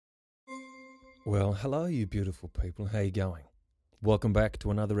Well, hello, you beautiful people. How you going? Welcome back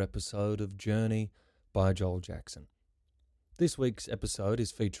to another episode of Journey by Joel Jackson. This week's episode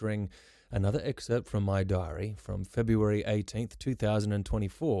is featuring another excerpt from my diary from February 18th,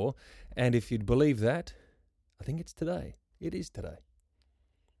 2024. And if you'd believe that, I think it's today. It is today.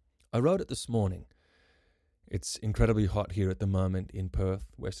 I wrote it this morning. It's incredibly hot here at the moment in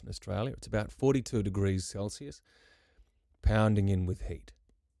Perth, Western Australia. It's about 42 degrees Celsius, pounding in with heat.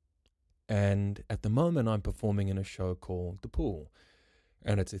 And at the moment, I'm performing in a show called The Pool.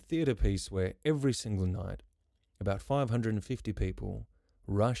 And it's a theatre piece where every single night, about 550 people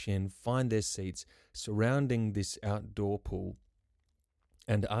rush in, find their seats surrounding this outdoor pool.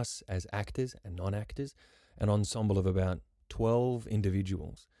 And us as actors and non-actors, an ensemble of about 12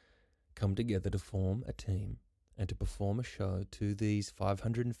 individuals, come together to form a team and to perform a show to these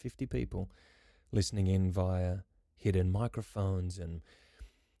 550 people listening in via hidden microphones and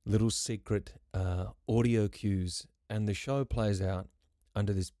little secret audio cues, and the show plays out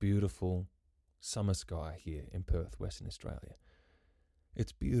under this beautiful summer sky here in Perth, Western Australia.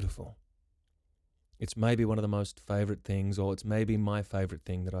 It's beautiful. It's maybe one of the most favourite things, or it's maybe my favourite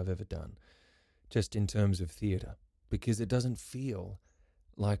thing that I've ever done, just in terms of theatre, because it doesn't feel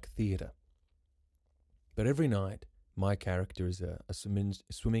like theatre. But every night, my character is a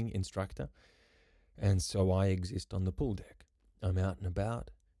swimming instructor, and so I exist on the pool deck. I'm out and about,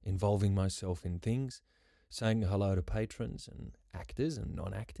 involving myself in things, saying hello to patrons and actors and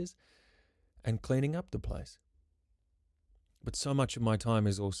non-actors, and cleaning up the place. But so much of my time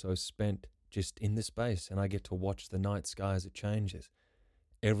is also spent just in the space, and I get to watch the night sky as it changes.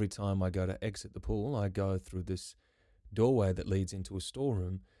 Every time I go to exit the pool, I go through this doorway that leads into a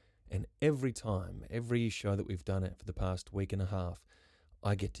storeroom, and every time, every show that we've done it for the past week and a half,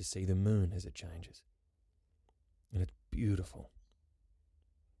 I get to see the moon as it changes. And it's beautiful.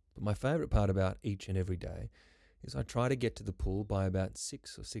 But my favourite part about each and every day is I try to get to the pool by about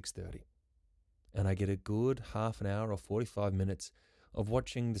 6 or 6:30. And I get a good half an hour or 45 minutes of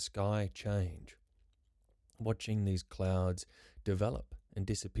watching the sky change, watching these clouds develop and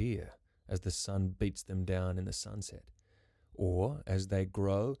disappear as the sun beats them down in the sunset, or as they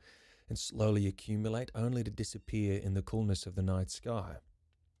grow and slowly accumulate only to disappear in the coolness of the night sky.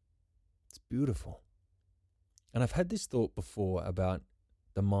 It's beautiful. And I've had this thought before about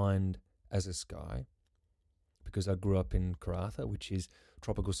the mind as a sky, because I grew up in Karratha, which is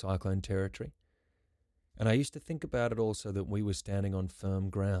tropical cyclone territory. And I used to think about it also that we were standing on firm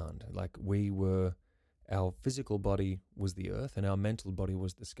ground, like our physical body was the earth and our mental body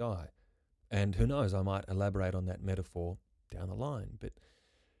was the sky. And who knows, I might elaborate on that metaphor down the line. But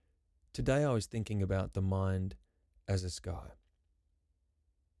today I was thinking about the mind as a sky.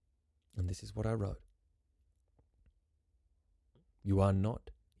 And this is what I wrote. You are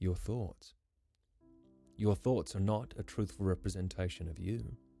not your thoughts. Your thoughts are not a truthful representation of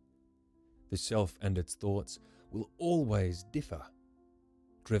you. The self and its thoughts will always differ,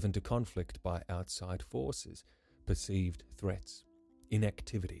 driven to conflict by outside forces, perceived threats,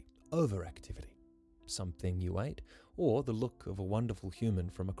 inactivity, overactivity, something you ate, or the look of a wonderful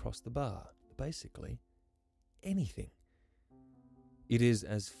human from across the bar. Basically, anything. It is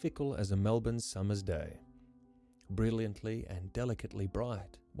as fickle as a Melbourne summer's day. Brilliantly and delicately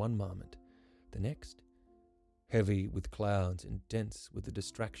bright one moment, the next heavy with clouds and dense with the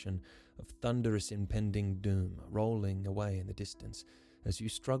distraction of thunderous impending doom rolling away in the distance as you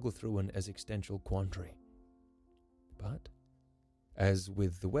struggle through an existential quandary. But, as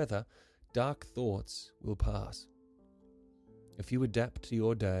with the weather, dark thoughts will pass. If you adapt to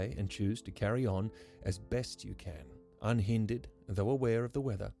your day and choose to carry on as best you can, unhindered though aware of the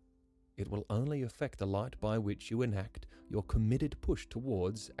weather, it will only affect the light by which you enact your committed push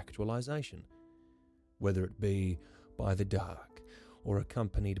towards actualization, whether it be by the dark, or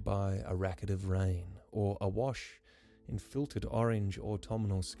accompanied by a racket of rain, or awash in filtered orange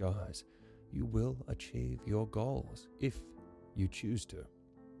autumnal skies. You will achieve your goals if you choose to.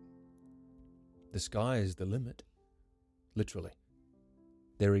 The sky is the limit, literally.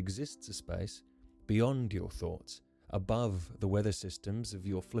 There exists a space beyond your thoughts, above the weather systems of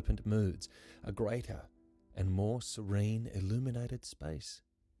your flippant moods, a greater and more serene, illuminated space.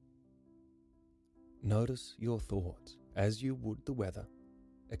 Notice your thoughts as you would the weather.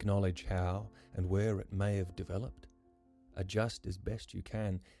 Acknowledge how and where it may have developed. Adjust as best you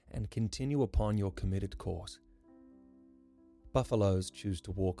can and continue upon your committed course. Buffaloes choose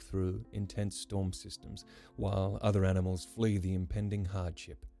to walk through intense storm systems, while other animals flee the impending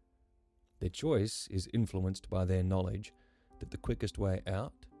hardship. Their choice is influenced by their knowledge that the quickest way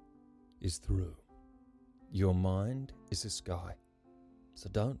out is through. Your mind is a sky. So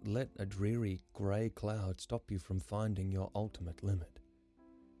don't let a dreary grey cloud stop you from finding your ultimate limit.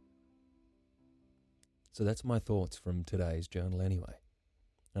 So that's my thoughts from today's journal anyway,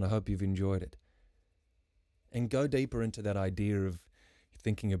 and I hope you've enjoyed it. And go deeper into that idea of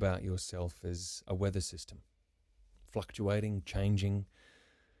thinking about yourself as a weather system, fluctuating, changing.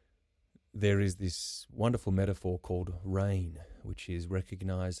 There is this wonderful metaphor called RAIN, which is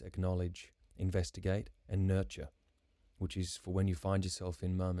recognize, acknowledge, investigate, and nurture, which is for when you find yourself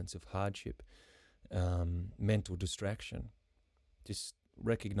in moments of hardship, mental distraction. Just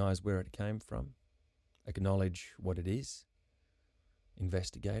recognize where it came from, acknowledge what it is,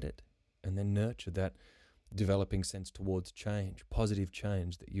 investigate it, and then nurture that developing sense towards change, positive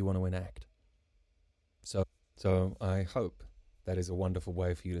change that you want to enact. So I hope that is a wonderful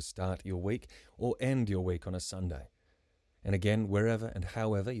way for you to start your week or end your week on a Sunday. And again, wherever and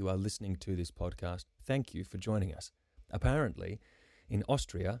however you are listening to this podcast, thank you for joining us. Apparently, in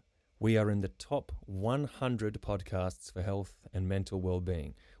Austria, we are in the top 100 podcasts for health and mental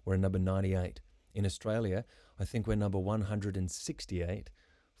well-being. We're number 98. In Australia, I think we're number 168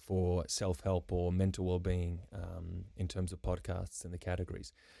 for self-help or mental well-being in terms of podcasts and the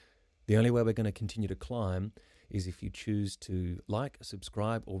categories. The only way we're going to continue to climb is if you choose to like,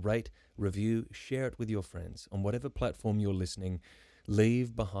 subscribe, or rate, review, share it with your friends. On whatever platform you're listening,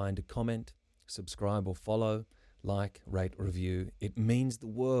 leave behind a comment, subscribe or follow, like, rate, review. It means the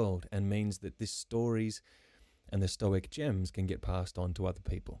world and means that these stories and the Stoic gems can get passed on to other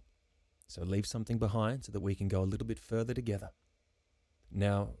people. So leave something behind so that we can go a little bit further together.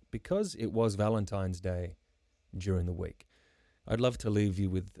 Now, because it was Valentine's Day during the week, I'd love to leave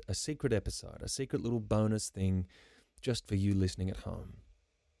you with a secret episode, a secret little bonus thing just for you listening at home.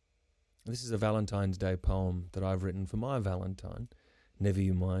 This is a Valentine's Day poem that I've written for my Valentine. Never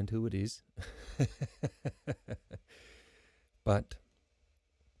you mind who it is. But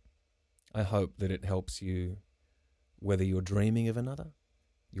I hope that it helps you, whether you're dreaming of another,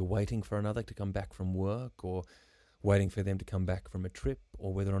 you're waiting for another to come back from work, or waiting for them to come back from a trip,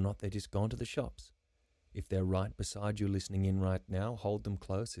 or whether or not they're just gone to the shops. If they're right beside you listening in right now, hold them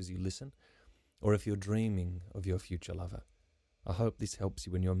close as you listen. Or if you're dreaming of your future lover, I hope this helps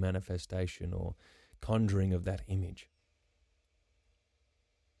you in your manifestation or conjuring of that image.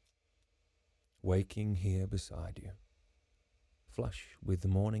 Waking here beside you, flush with the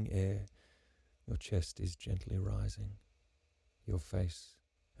morning air, your chest is gently rising, your face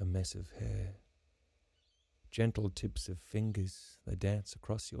a mess of hair. Gentle tips of fingers, they dance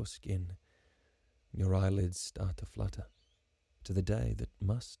across your skin. Your eyelids start to flutter to the day that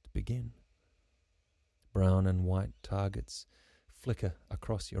must begin. Brown and white targets flicker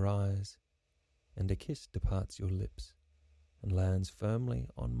across your eyes, and a kiss departs your lips and lands firmly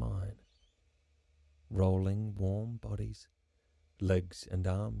on mine. Rolling warm bodies, legs and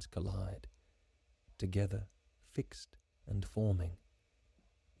arms collide, together fixed and forming,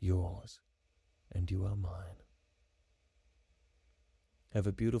 yours and you are mine. Have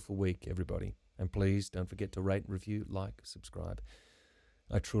a beautiful week, everybody. And please don't forget to rate, review, like, subscribe.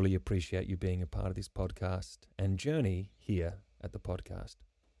 I truly appreciate you being a part of this podcast and journey here at the podcast.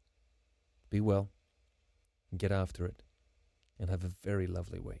 Be well, get after it, and have a very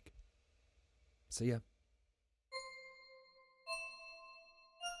lovely week. See ya.